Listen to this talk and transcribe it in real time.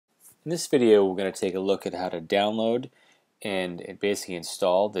In this video, we're going to take a look at how to download and basically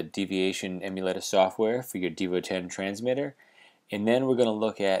install the Deviation emulator software for your Devo 10 transmitter. And then we're going to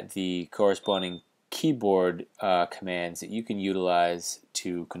look at the corresponding keyboard commands that you can utilize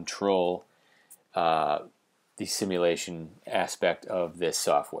to control the simulation aspect of this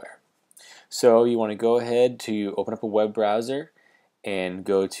software. So you want to go ahead to open up a web browser and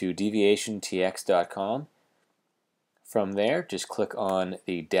go to deviationtx.com. From there, just click on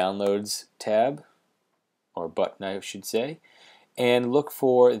the Downloads tab, or button I should say, and look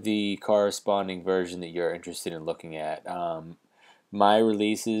for the corresponding version that you're interested in looking at. My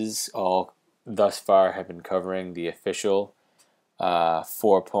releases all thus far have been covering the official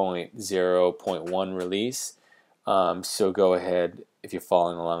 4.0.1 release. So go ahead, if you're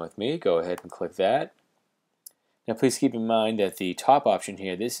following along with me, go ahead and click that. Now please keep in mind that the top option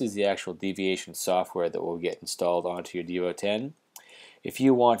here, this is the actual Deviation software that will get installed onto your Devo 10. If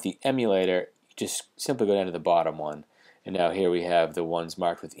you want the emulator, just simply go down to the bottom one. And now here we have the ones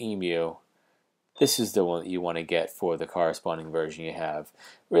marked with EMU. This is the one that you want to get for the corresponding version you have.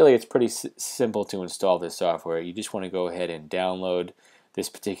 Really, it's pretty simple to install this software. You just want to go ahead and download this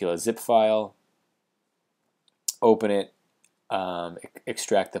particular zip file, open it,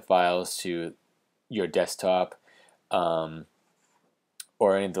 extract the files to your desktop, or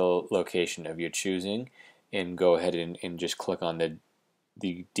any of the location of your choosing, and go ahead and just click on the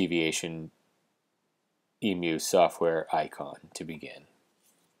Deviation EMU software icon to begin.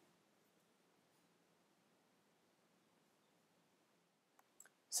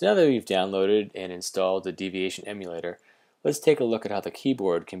 So now that we've downloaded and installed the Deviation emulator, let's take a look at how the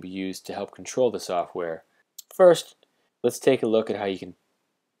keyboard can be used to help control the software. First, let's take a look at how you can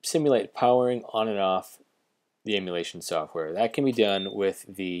simulate powering on and off the emulation software. That can be done with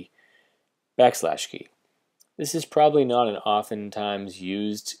the / key. This is probably not an oftentimes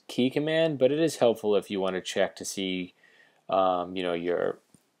used key command, but it is helpful if you want to check to see your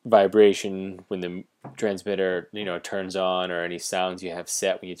vibration when the transmitter turns on, or any sounds you have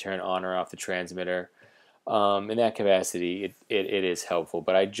set when you turn on or off the transmitter. In that capacity, it is helpful,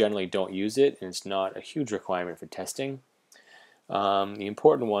 but I generally don't use it, and it's not a huge requirement for testing. The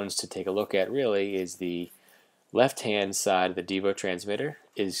important ones to take a look at really is the left-hand side of the Devo transmitter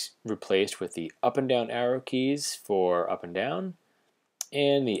is replaced with the up and down arrow keys for up and down,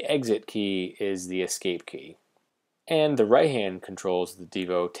 and the exit key is the escape key. And the right-hand controls of the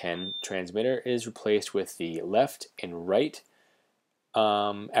Devo 10 transmitter is replaced with the left and right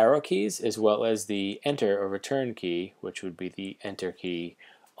arrow keys, as well as the enter or return key, which would be the enter key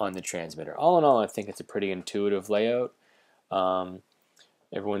on the transmitter. All in all, I think it's a pretty intuitive layout.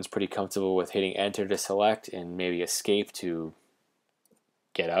 Everyone's pretty comfortable with hitting enter to select and maybe escape to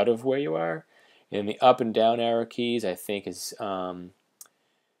get out of where you are. And the up and down arrow keys, I think, is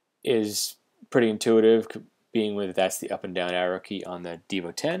pretty intuitive, being with that's the up and down arrow key on the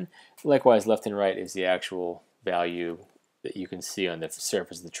Devo 10. Likewise, left and right is the actual value that you can see on the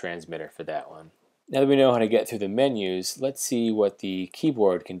surface of the transmitter for that one. Now that we know how to get through the menus, let's see what the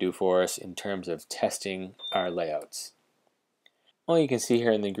keyboard can do for us in terms of testing our layouts. Well, you can see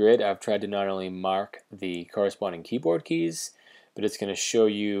here in the grid, I've tried to not only mark the corresponding keyboard keys, but it's going to show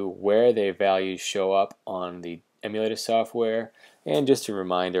you where their values show up on the emulator software. And just a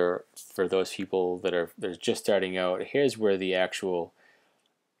reminder for those people that are just starting out, here's where the actual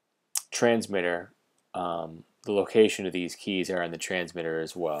transmitter, the location of these keys are on the transmitter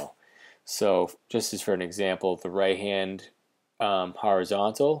as well. So just as for an example, the right hand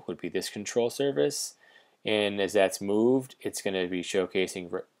horizontal would be this control surface, and as that's moved, it's going to be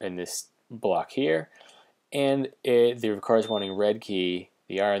showcasing in this block here, and the corresponding red key,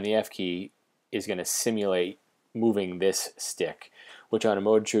 the R and the F key, is going to simulate moving this stick, which on a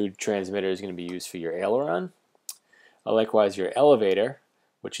mode true transmitter is going to be used for your aileron. Likewise, your elevator,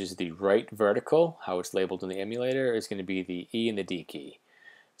 which is the right vertical, how it's labeled in the emulator, is going to be the E and the D key.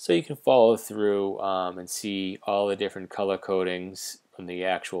 So you can follow through and see all the different color codings from the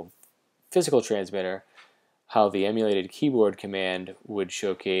actual physical transmitter, how the emulated keyboard command would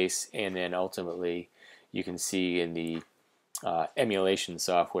showcase, and then ultimately you can see in the emulation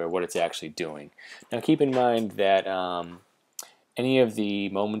software what it's actually doing. Now keep in mind that any of the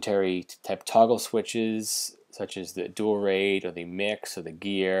momentary type toggle switches, such as the dual rate or the mix or the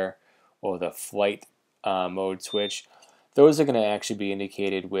gear or the flight mode switch, those are going to actually be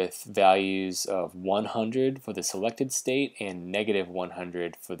indicated with values of 100 for the selected state and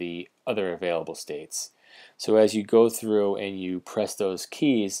 -100 for the other available states. So as you go through and you press those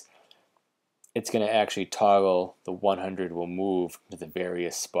keys, it's going to actually toggle, the 100 will move to the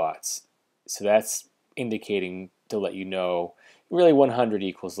various spots. So that's indicating to let you know really 100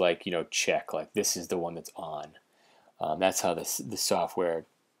 equals like, check, like this is the one that's on. That's how the software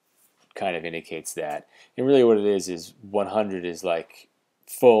kind of indicates that. And really what it is 100 is like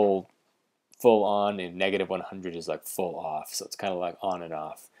full on, and negative 100 is like full off. So it's kind of like on and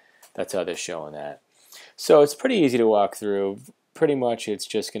off. That's how they're showing that. So it's pretty easy to walk through. Pretty much it's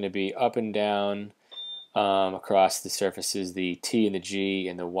just going to be up and down across the surfaces, the T and the G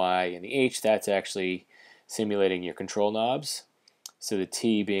and the Y and the H. That's actually simulating your control knobs. So the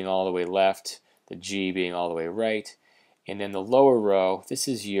T being all the way left, the G being all the way right, and then the lower row, this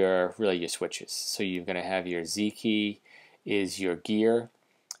is really your switches. So you're going to have your Z key is your gear,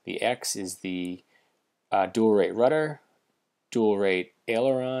 the X is the dual rate rudder, dual rate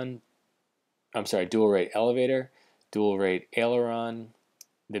aileron, dual rate elevator, dual rate aileron.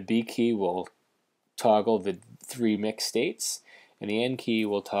 The B key will toggle the 3 mix states, and the N key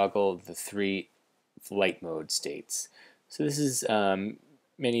will toggle the 3 flight mode states. So this is,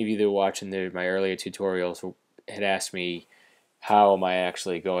 many of you that were watching my earlier tutorials had asked me, how am I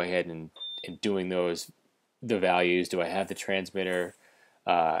actually going ahead and doing the values? Do I have the transmitter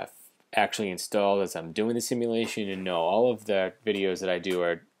actually installed as I'm doing the simulation? And no, all of the videos that I do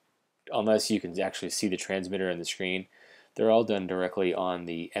are, unless you can actually see the transmitter on the screen, they're all done directly on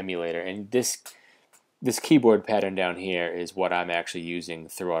the emulator. And this keyboard pattern down here is what I'm actually using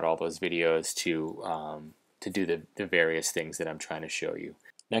throughout all those videos to do the various things that I'm trying to show you.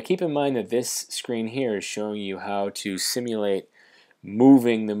 Now keep in mind that this screen here is showing you how to simulate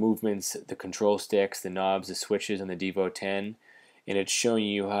moving the movements, the control sticks, the knobs, the switches on the Devo 10, and it's showing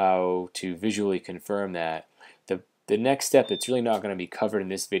you how to visually confirm that. The next step that's really not going to be covered in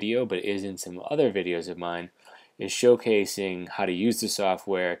this video, but is in some other videos of mine, is showcasing how to use the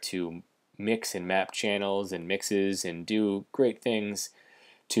software to mix and map channels and mixes and do great things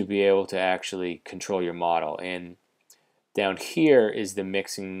to be able to actually control your model. And down here is the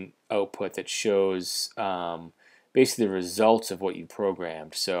mixing output that shows basically the results of what you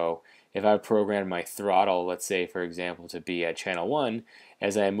programmed. So if I programmed my throttle, let's say for example, to be at channel 1,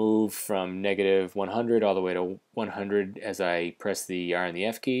 as I move from negative 100 all the way to 100 as I press the R and the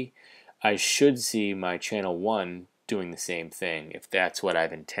F key, I should see my channel 1 doing the same thing if that's what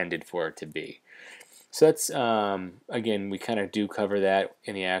I've intended for it to be. So that's, again, we kind of do cover that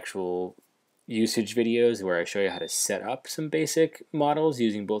in the actual usage videos where I show you how to set up some basic models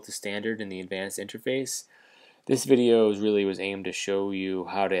using both the standard and the advanced interface. This video really was aimed to show you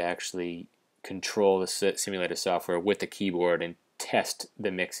how to actually control the simulator software with the keyboard and test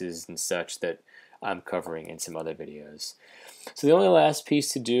the mixes and such that I'm covering in some other videos. So the only last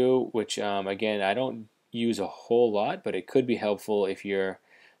piece to do, which again I don't use a whole lot, but it could be helpful if you're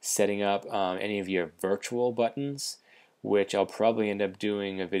setting up any of your virtual buttons, which I'll probably end up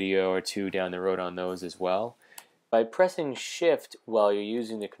doing a video or two down the road on those as well. By pressing shift while you're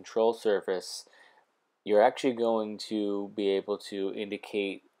using the control surface, you're actually going to be able to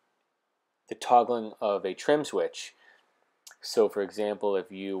indicate the toggling of a trim switch. So for example,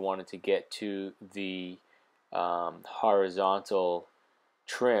 if you wanted to get to the horizontal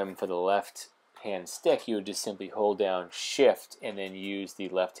trim for the left hand stick, you would just simply hold down shift and then use the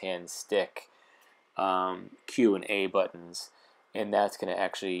left hand stick Q and A buttons, and that's going to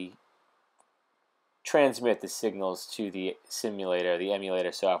actually transmit the signals to the simulator, the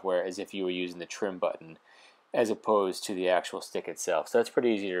emulator software, as if you were using the trim button as opposed to the actual stick itself. So that's pretty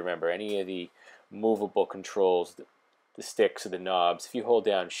easy to remember. Any of the movable controls, the sticks or the knobs, if you hold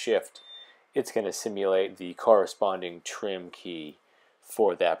down shift, it's going to simulate the corresponding trim key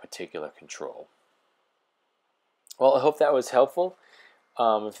for that particular control. Well, I hope that was helpful.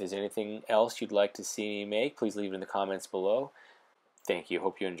 If there's anything else you'd like to see me make, please leave it in the comments below. Thank you.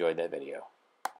 Hope you enjoyed that video.